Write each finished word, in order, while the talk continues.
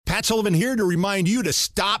Matt Sullivan here to remind you to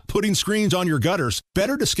stop putting screens on your gutters.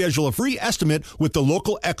 Better to schedule a free estimate with the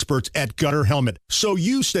local experts at Gutter Helmet so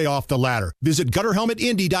you stay off the ladder. Visit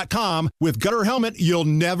GutterHelmetIndy.com. With Gutter Helmet, you'll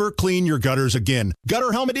never clean your gutters again.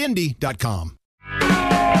 GutterHelmetIndy.com.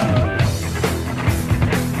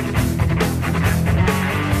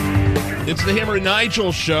 It's the Hammer and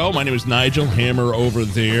Nigel show. My name is Nigel, Hammer over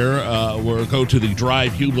there. We'll go to the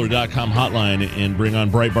drivehubler.com hotline and bring on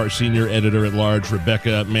Breitbart Senior Editor-at-Large,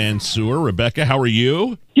 Rebecca Mansour. Rebecca, how are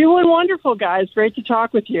you? Doing wonderful, guys. Great to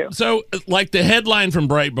talk with you. So, like, the headline from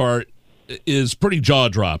Breitbart is pretty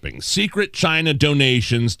jaw-dropping. Secret China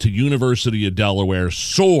donations to University of Delaware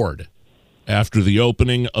soared after the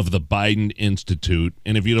opening of the Biden Institute.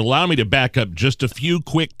 And if you'd allow me to back up just a few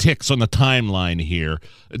quick ticks on the timeline here,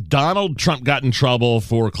 Donald Trump got in trouble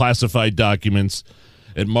for classified documents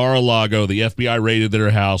at Mar-a-Lago. The FBI raided their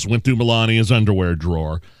house, went through Melania's underwear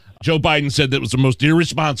drawer. Joe Biden said that was the most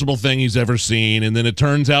irresponsible thing he's ever seen. And then it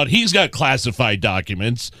turns out he's got classified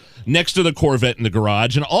documents next to the Corvette in the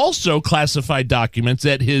garage, and also classified documents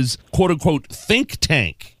at his quote-unquote think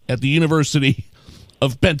tank at the University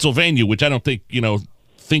of Pennsylvania, which I don't think,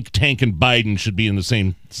 think tank and Biden should be in the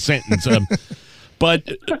same sentence.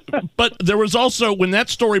 But there was also, when that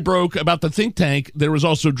story broke about the think tank, there was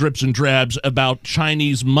also drips and drabs about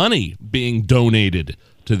Chinese money being donated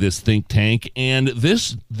to this think tank. And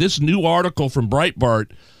this new article from Breitbart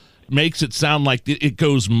makes it sound like it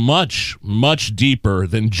goes much, much deeper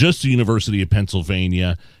than just the University of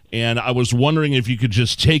Pennsylvania. And I was wondering if you could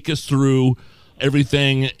just take us through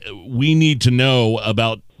everything we need to know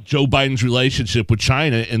about Joe Biden's relationship with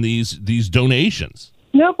China and these donations.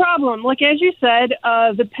 No problem. Like, as you said,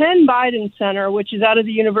 the Penn Biden Center, which is out of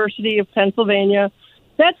the University of Pennsylvania,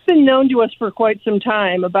 that's been known to us for quite some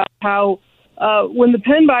time about how when the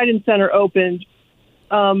Penn Biden Center opened,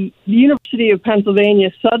 the University of Pennsylvania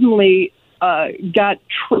suddenly got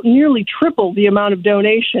nearly triple the amount of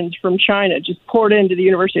donations from China just poured into the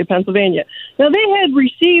University of Pennsylvania. Now, they had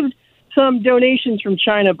received some donations from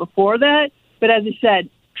China before that, but as I said,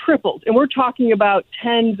 tripled. And we're talking about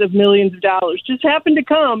tens of millions of dollars. Just happened to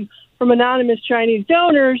come from anonymous Chinese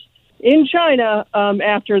donors in China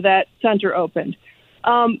after that center opened.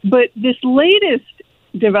 But this latest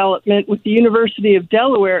development with the University of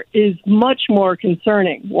Delaware is much more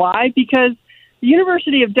concerning. Why? Because the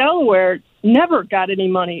University of Delaware never got any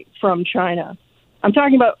money from China. I'm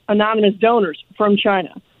talking about anonymous donors from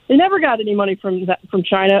China. They never got any money from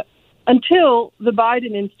China until the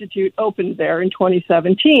Biden Institute opened there in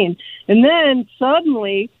 2017. And then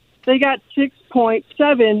suddenly they got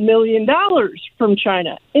 $6.7 million from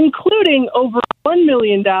China, including over $1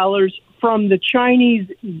 million from the Chinese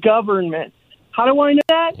government. How do I know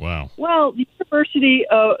that? Wow. Well, the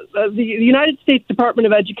United States Department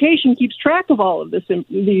of Education keeps track of all of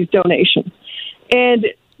these donations. And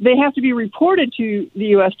they have to be reported to the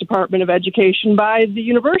U.S. Department of Education by the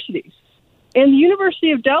universities. And the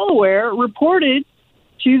University of Delaware reported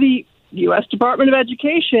to the U.S. Department of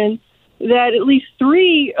Education that at least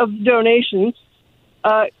 3 of the donations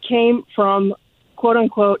came from,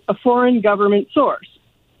 quote-unquote, a foreign government source.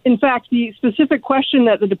 In fact, the specific question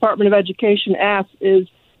that the Department of Education asks is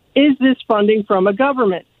this funding from a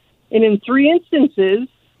government? And in 3 instances,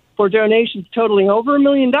 for donations totaling over $1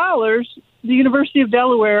 million, the University of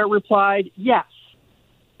Delaware replied yes.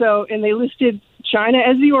 So, and they listed China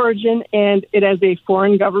as the origin and it as a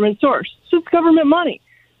foreign government source. So it's government money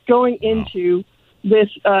going into this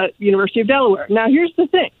University of Delaware. Now, here's the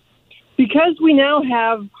thing. Because we now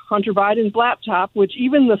have Hunter Biden's laptop, which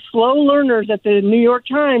even the slow learners at the New York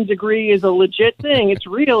Times agree is a legit thing. It's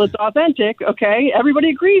real. It's authentic. Okay. Everybody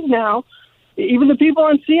agrees now, even the people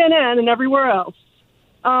on CNN and everywhere else.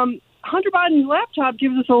 Hunter Biden's laptop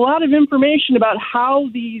gives us a lot of information about how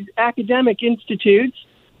these academic institutes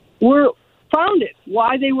were founded,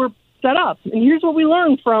 why they were set up. And here's what we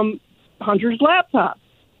learned from Hunter's laptop.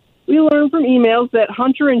 We learned from emails that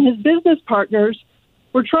Hunter and his business partners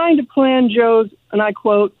were trying to plan Joe's, and I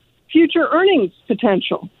quote, future earnings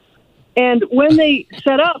potential. And when they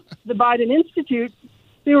set up the Biden Institute,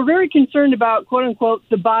 they were very concerned about, quote unquote,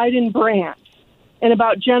 the Biden brand and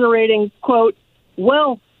about generating, quote,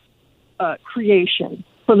 wealth creation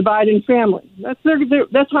for the Biden family.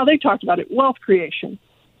 That's how they talked about it, wealth creation.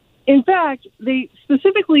 In fact, they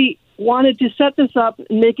specifically wanted to set this up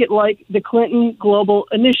and make it like the Clinton Global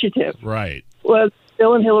Initiative. Right. Was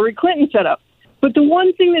Bill and Hillary Clinton set up. But the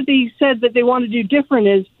one thing that they said that they wanted to do different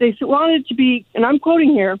is they wanted it to be, and I'm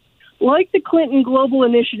quoting here, like the Clinton Global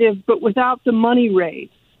Initiative, but without the money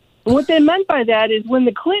raised. And what they meant by that is when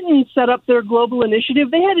the Clintons set up their global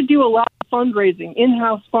initiative, they had to do a lot of fundraising,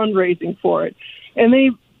 in-house fundraising for it. And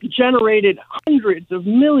they generated hundreds of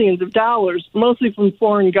millions of dollars, mostly from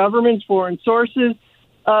foreign governments, foreign sources,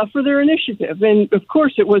 for their initiative. And of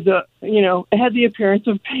course, it was it had the appearance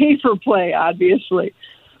of pay for play, obviously.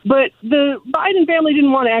 But the Biden family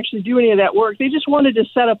didn't want to actually do any of that work. They just wanted to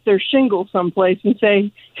set up their shingle someplace and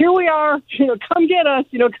say, here we are, come get us,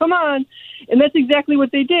 come on. And that's exactly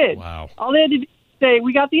what they did. Wow. All they had to do was say,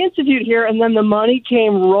 we got the Institute here, and then the money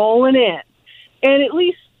came rolling in. And at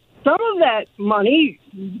least some of that money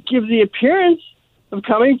gives the appearance of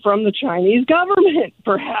coming from the Chinese government,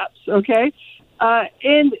 perhaps, okay?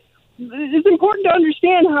 And it's important to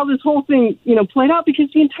understand how this whole thing, played out,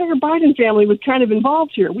 because the entire Biden family was kind of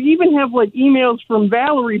involved here. We even have emails from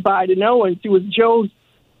Valerie Biden Owens, who was Joe's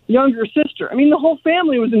younger sister. I mean, the whole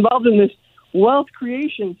family was involved in this wealth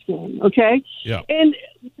creation scheme. Okay. Yeah. And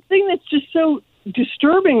the thing that's just so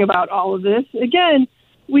disturbing about all of this, again,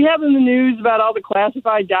 we have in the news about all the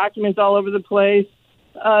classified documents all over the place.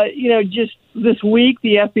 Just this week,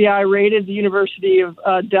 the FBI raided the University of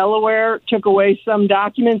Delaware, took away some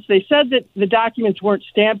documents. They said that the documents weren't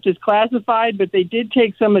stamped as classified, but they did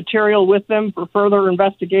take some material with them for further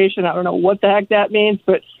investigation. I don't know what the heck that means,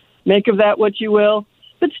 but make of that what you will.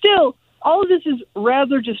 But still, all of this is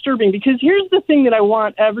rather disturbing, because here's the thing that I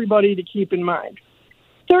want everybody to keep in mind.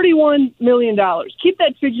 $31 million. Keep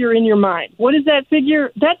that figure in your mind. What is that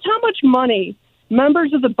figure? That's how much money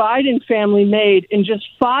members of the Biden family made in just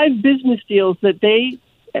 5 business deals that they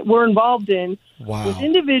were involved in with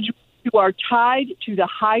individuals who are tied to the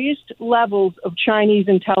highest levels of Chinese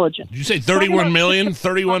intelligence. Did you say 31 million?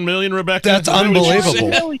 31 million, Rebecca? That's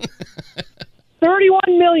unbelievable. 31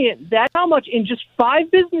 million. That's how much in just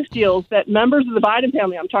 5 business deals that members of the Biden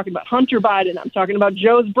family, I'm talking about Hunter Biden, I'm talking about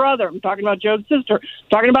Joe's brother, I'm talking about Joe's sister, I'm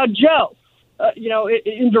talking about Joe.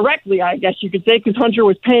 Indirectly, I guess you could say, because Hunter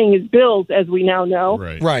was paying his bills, as we now know.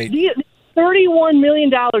 Right. $31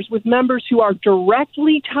 million with members who are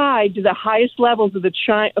directly tied to the highest levels of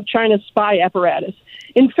China's spy apparatus.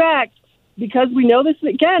 In fact, because we know this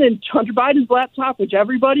again in Hunter Biden's laptop, which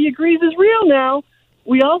everybody agrees is real now,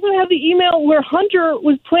 we also have the email where Hunter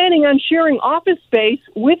was planning on sharing office space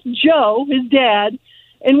with Joe, his dad,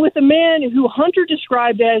 and with a man who Hunter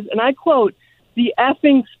described as, and I quote, the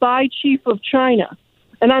effing spy chief of China.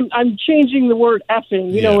 And I'm changing the word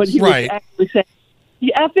effing. You know what he was actually saying.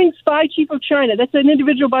 The effing spy chief of China. That's an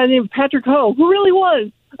individual by the name of Patrick Ho, who really was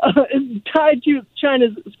tied to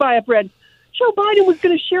China's spy apparatus. Joe Biden was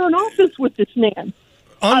going to share an office with this man.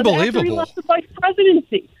 Unbelievable. After he left the vice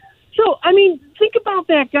presidency. So, think about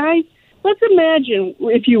that, guys. Let's imagine,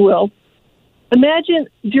 if you will,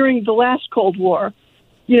 during the last Cold War,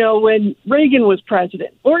 when Reagan was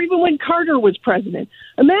president, or even when Carter was president.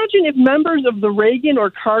 Imagine if members of the Reagan or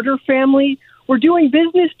Carter family were doing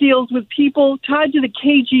business deals with people tied to the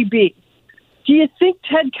KGB. Do you think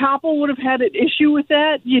Ted Koppel would have had an issue with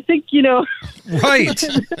that? Do you think, Right.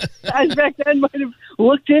 guys back then might have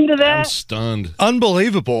looked into that? I'm stunned.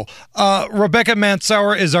 Unbelievable. Rebecca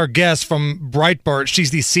Mansour is our guest from Breitbart.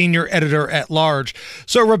 She's the senior editor at large.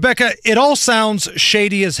 So, Rebecca, it all sounds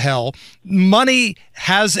shady as hell. Money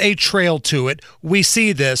has a trail to it. We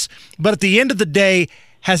see this. But at the end of the day,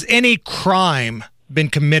 has any crime been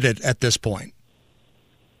committed at this point?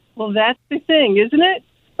 Well, that's the thing, isn't it?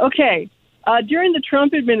 Okay. During the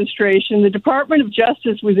Trump administration, the Department of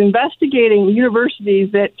Justice was investigating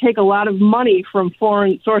universities that take a lot of money from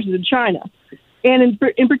foreign sources in China. And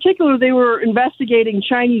in particular, they were investigating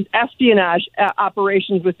Chinese espionage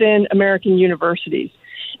operations within American universities.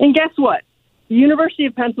 And guess what? The University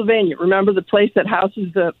of Pennsylvania, remember the place that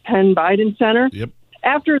houses the Penn Biden Center? Yep.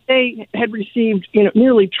 After they had received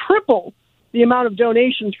nearly triple the amount of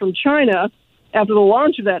donations from China after the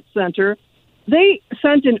launch of that center, they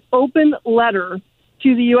sent an open letter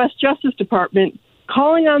to the U.S. Justice Department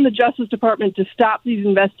calling on the Justice Department to stop these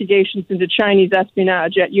investigations into Chinese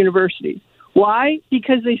espionage at universities. Why?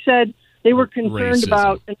 Because they said they were concerned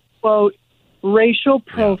about, quote, racial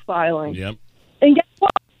profiling. Yep. And guess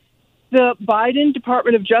what? The Biden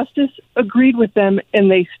Department of Justice agreed with them, and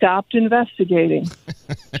they stopped investigating.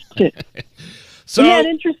 So, isn't that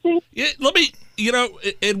interesting? Yeah, let me,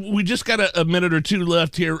 we just got a minute or two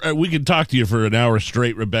left here. We could talk to you for an hour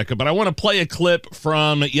straight, Rebecca, but I want to play a clip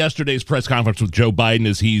from yesterday's press conference with Joe Biden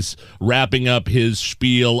as he's wrapping up his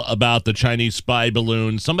spiel about the Chinese spy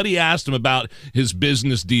balloon. Somebody asked him about his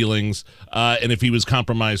business dealings and if he was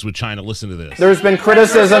compromised with China. Listen to this. There's been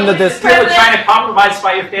criticism that this deal with China compromised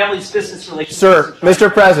by your family's business relations. Sir,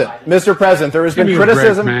 Mr. President, there has been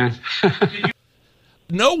criticism.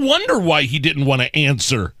 No wonder why he didn't want to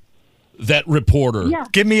answer that reporter. Yeah.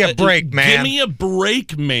 Give me a break, man. Give me a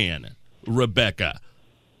break, man, Rebecca.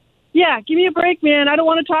 Yeah, give me a break, man. I don't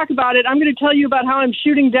want to talk about it. I'm going to tell you about how I'm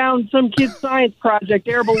shooting down some kid's science project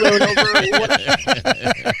air balloon over.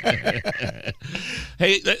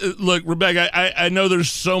 Hey, look, Rebecca, I know there's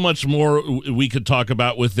so much more we could talk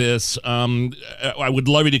about with this. I would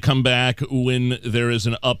love you to come back when there is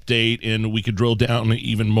an update and we could drill down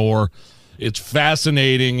even more. It's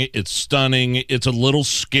fascinating. It's stunning. It's a little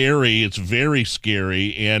scary. It's very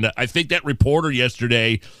scary. And I think that reporter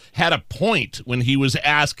yesterday had a point when he was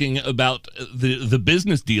asking about the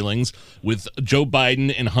business dealings with Joe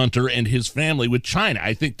Biden and Hunter and his family with China.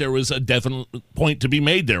 I think there was a definite point to be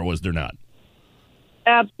made there, was there not?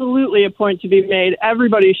 Absolutely a point to be made.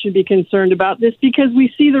 Everybody should be concerned about this because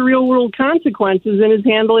we see the real world consequences in his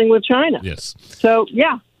handling with China. Yes. So,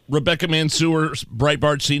 yeah. Rebecca Mansour,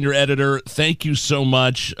 Breitbart senior editor, thank you so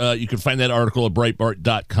much. You can find that article at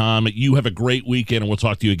Breitbart.com. You have a great weekend, and we'll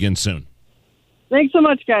talk to you again soon. Thanks so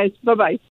much, guys. Bye-bye.